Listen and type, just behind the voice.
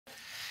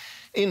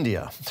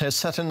India has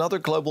set another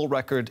global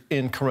record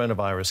in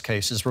coronavirus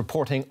cases,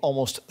 reporting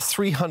almost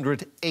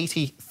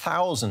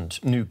 380,000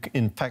 new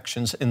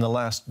infections in the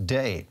last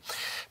day.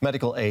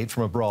 Medical aid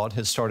from abroad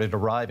has started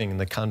arriving in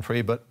the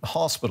country, but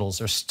hospitals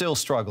are still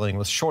struggling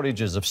with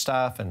shortages of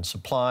staff and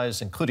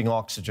supplies, including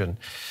oxygen.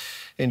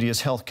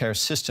 India's healthcare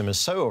system is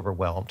so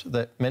overwhelmed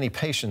that many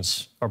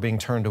patients are being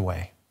turned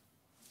away.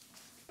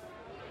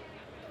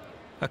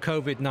 A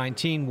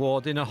COVID-19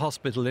 ward in a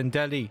hospital in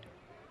Delhi.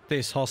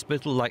 This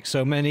hospital, like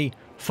so many,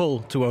 full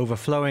to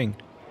overflowing.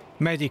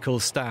 Medical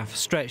staff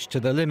stretched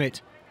to the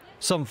limit,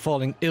 some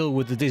falling ill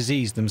with the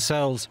disease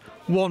themselves.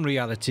 One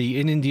reality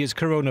in India's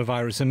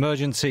coronavirus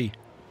emergency.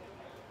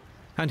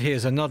 And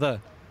here's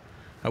another.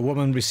 A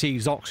woman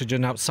receives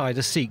oxygen outside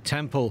a Sikh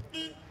temple.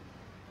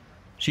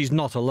 She's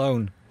not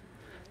alone.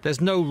 There's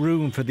no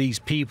room for these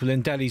people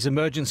in Delhi's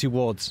emergency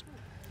wards.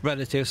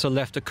 Relatives are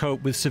left to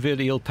cope with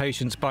severely ill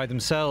patients by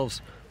themselves.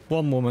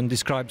 One woman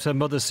describes her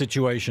mother's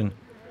situation.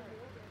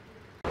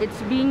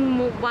 It's been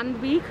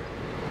 1 week.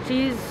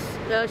 She's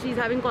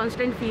having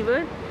constant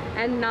fever,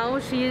 and now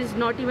she is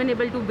not even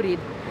able to breathe.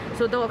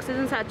 So the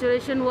oxygen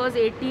saturation was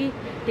 80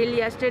 till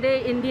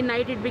yesterday. In the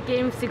night it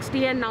became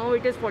 60, and now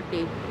it is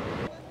 40.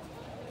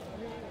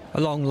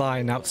 A long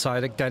line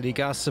outside a Delhi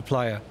gas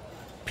supplier.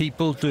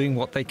 People doing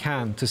what they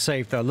can to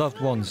save their loved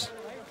ones.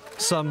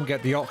 Some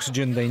get the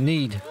oxygen they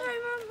need,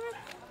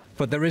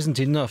 but there isn't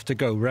enough to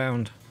go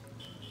round.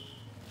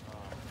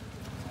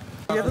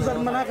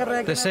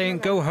 They're saying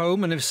go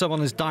home, and if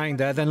someone is dying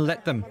there, then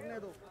let them.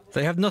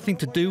 They have nothing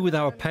to do with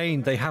our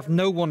pain. They have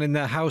no one in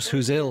their house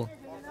who's ill.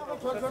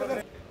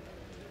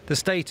 The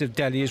state of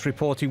Delhi is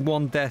reporting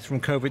one death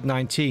from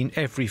COVID-19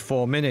 every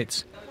 4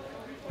 minutes.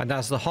 And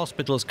as the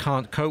hospitals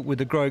can't cope with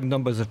the growing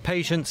numbers of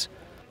patients,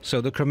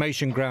 so the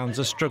cremation grounds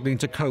are struggling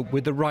to cope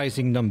with the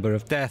rising number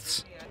of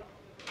deaths.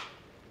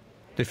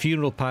 The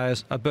funeral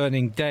pyres are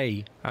burning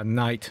day and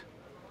night.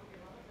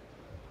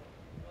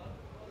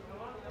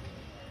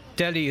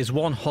 Delhi is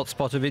one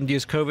hotspot of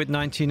India's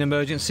COVID-19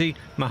 emergency.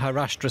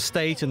 Maharashtra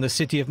state and the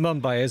city of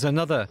Mumbai is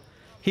another.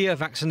 Here,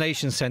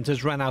 vaccination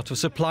centres ran out of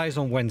supplies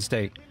on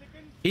Wednesday.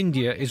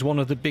 India is one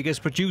of the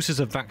biggest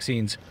producers of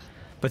vaccines,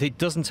 but it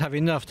doesn't have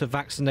enough to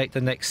vaccinate the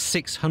next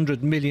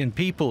 600 million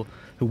people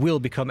who will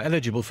become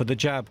eligible for the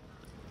jab.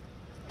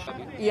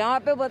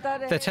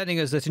 They're telling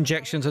us that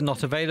injections are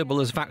not available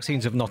as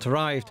vaccines have not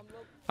arrived.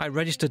 I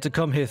registered to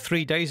come here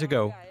 3 days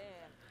ago.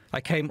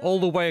 I came all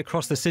the way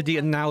across the city,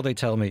 and now they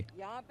tell me.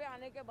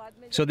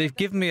 So they've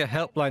given me a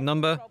helpline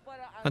number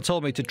and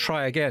told me to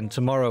try again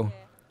tomorrow.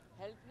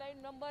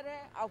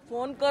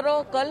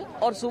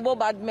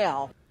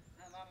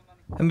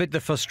 Amid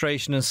the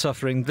frustration and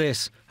suffering, a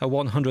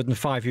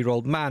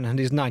 105-year-old man and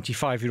his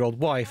 95-year-old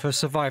wife have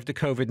survived a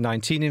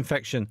COVID-19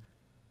 infection.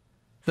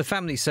 The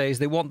family says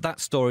they want that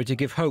story to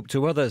give hope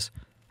to others.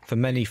 For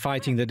many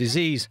fighting the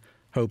disease,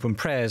 hope and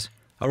prayers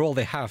are all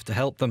they have to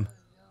help them.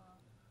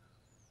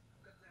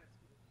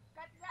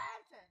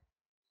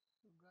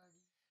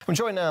 I'm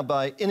joined now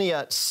by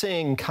Inayat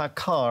Singh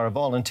Kakar, a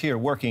volunteer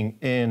working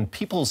in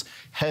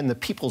the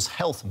People's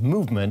Health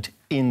Movement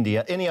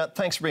India. Inayat,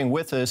 thanks for being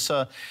with us.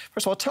 First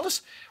of all, tell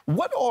us,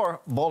 what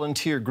are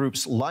volunteer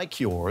groups like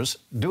yours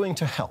doing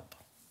to help?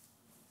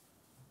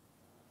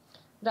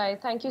 Right.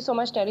 Thank you so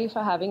much, Terry,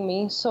 for having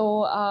me.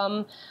 So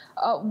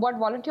what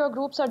volunteer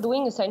groups are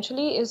doing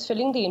essentially is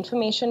filling the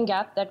information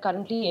gap that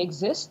currently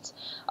exists.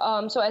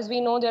 So as we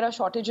know, there are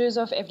shortages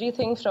of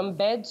everything from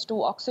beds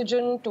to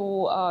oxygen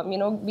to,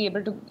 be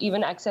able to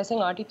even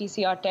accessing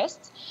RT-PCR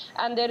tests.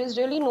 And there is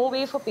really no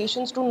way for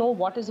patients to know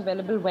what is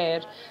available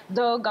where.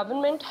 The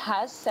government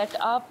has set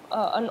up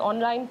an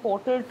online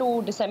portal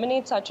to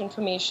disseminate such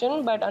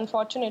information, but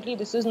unfortunately,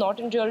 this is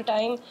not in real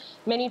time.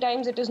 Many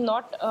times it is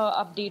not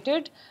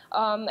updated.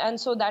 And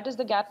so that is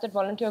the gap that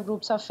volunteer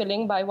groups are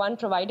filling by, one,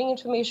 providing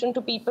information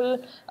to people,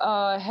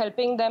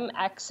 helping them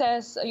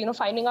access,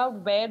 finding out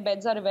where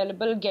beds are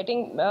available,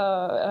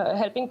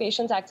 helping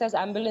patients access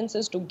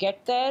ambulances to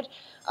get there,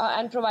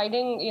 and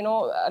providing,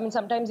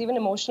 sometimes even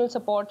emotional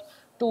support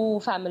to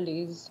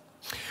families.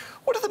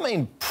 What are the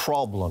main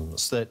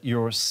problems that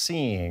you're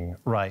seeing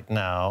right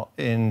now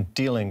in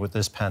dealing with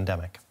this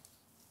pandemic?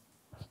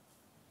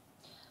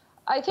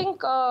 I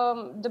think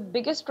the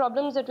biggest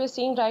problems that we're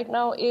seeing right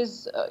now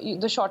is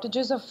the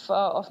shortages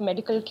of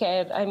medical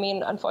care. I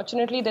mean,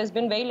 unfortunately, there's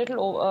been very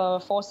little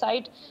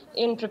foresight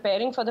in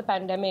preparing for the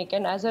pandemic.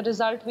 And as a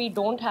result, we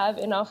don't have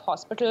enough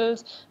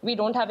hospitals, we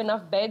don't have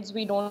enough beds,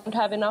 we don't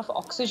have enough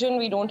oxygen,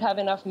 we don't have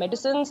enough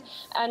medicines.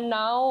 And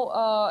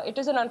now it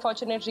is an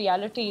unfortunate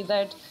reality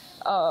that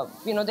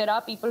there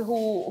are people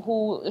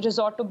who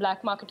resort to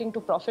black marketing to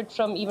profit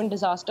from even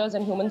disasters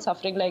and human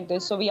suffering like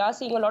this. So we are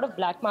seeing a lot of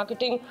black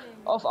marketing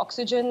of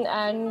oxygen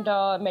and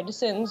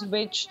medicines,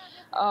 which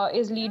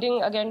is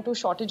leading again to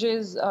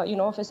shortages,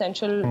 of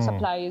essential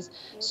supplies.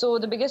 So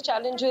the biggest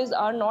challenges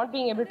are not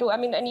being able to,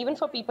 and even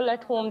for people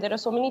at home, there are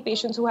so many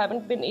patients who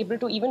haven't been able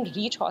to even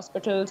reach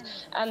hospitals,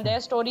 and their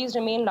stories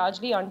remain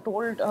largely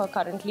untold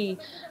currently.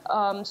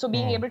 So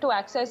being able to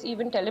access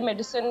even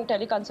telemedicine,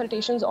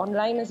 teleconsultations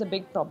online is a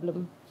big problem.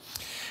 problem.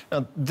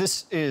 Now,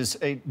 this is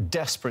a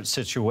desperate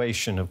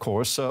situation, of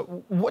course.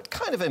 What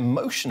kind of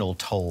emotional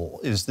toll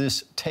is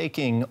this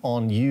taking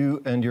on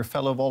you and your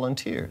fellow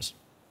volunteers?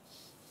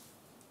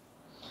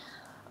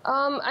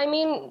 I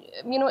mean,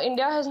 you know,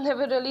 India has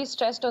never really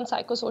stressed on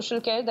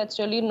psychosocial care. That's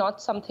really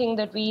not something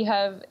that we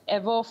have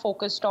ever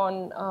focused on,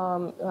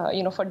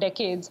 you know, for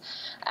decades.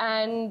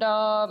 And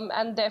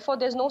therefore,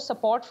 there's no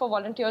support for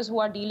volunteers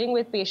who are dealing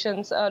with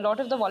patients. A lot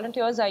of the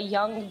volunteers are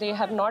young. They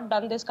have not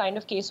done this kind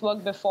of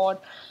casework before.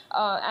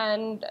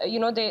 And, you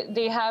know,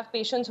 they have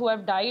patients who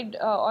have died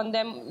on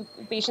them,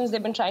 patients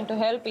they've been trying to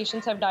help.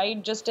 Patients have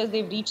died just as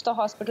they've reached the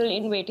hospital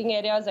in waiting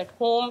areas at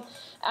home.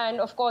 And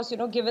of course, you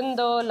know, given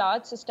the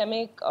large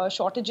systemic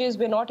shortages,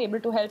 we're not able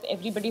to help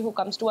everybody who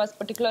comes to us,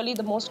 particularly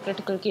the most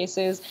critical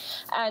cases.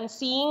 And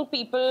seeing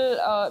people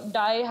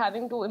die,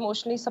 having to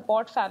emotionally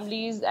support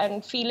families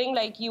and feeling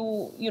like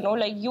you know,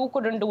 like you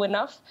couldn't do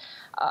enough,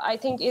 I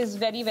think is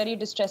very, very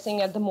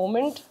distressing at the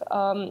moment.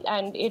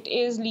 And it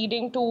is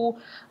leading to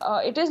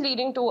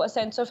a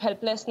sense of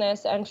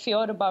helplessness and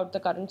fear about the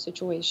current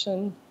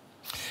situation.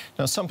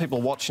 Now, some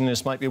people watching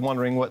this might be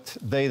wondering what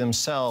they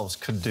themselves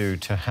could do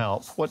to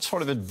help. What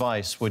sort of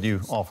advice would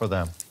you offer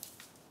them?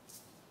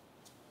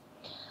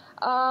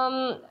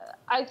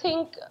 I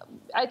think,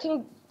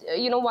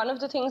 you know, one of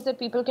the things that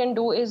people can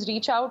do is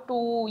reach out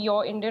to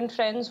your Indian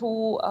friends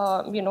who,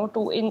 you know,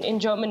 in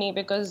Germany,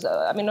 because,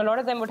 I mean, a lot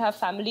of them would have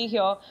family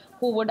here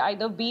who would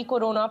either be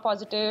corona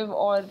positive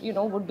or, you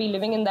know, would be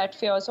living in that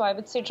fear. So I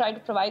would say try to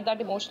provide that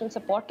emotional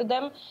support to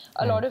them.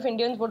 A lot of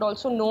Indians would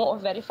also know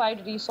of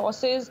verified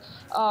resources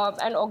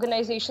and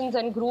organizations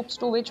and groups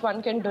to which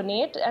one can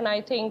donate. And I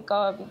think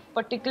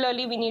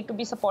particularly we need to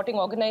be supporting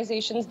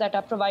organizations that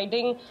are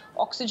providing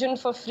oxygen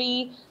for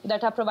free,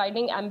 that are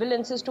providing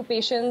ambulances to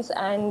patients,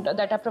 and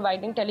that are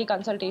providing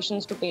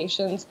teleconsultations to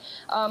patients.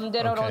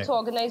 There are also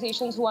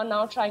organizations who are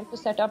now trying to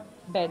set up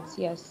beds,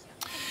 yes.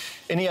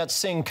 Inayat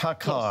Singh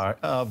Kakar,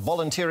 yes.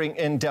 Volunteering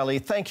in Delhi,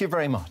 thank you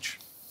very much.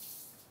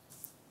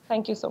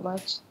 Thank you so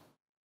much.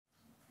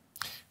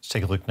 Let's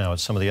take a look now at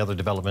some of the other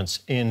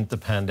developments in the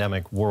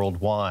pandemic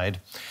worldwide.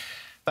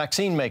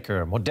 Vaccine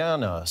maker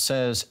Moderna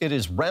says it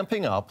is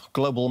ramping up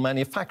global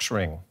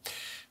manufacturing.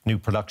 New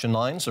production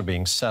lines are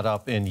being set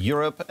up in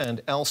Europe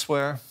and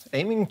elsewhere,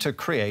 aiming to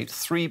create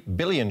 3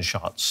 billion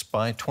shots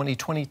by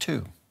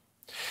 2022.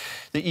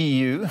 The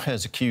EU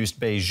has accused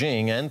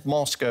Beijing and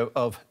Moscow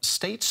of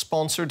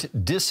state-sponsored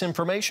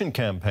disinformation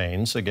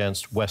campaigns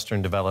against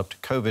Western-developed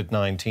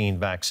COVID-19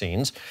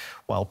 vaccines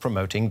while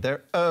promoting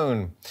their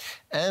own.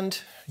 And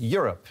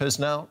Europe has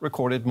now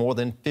recorded more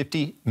than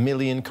 50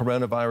 million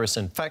coronavirus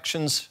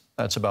infections.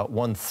 That's about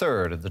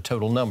 1/3 of the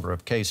total number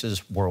of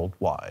cases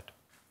worldwide.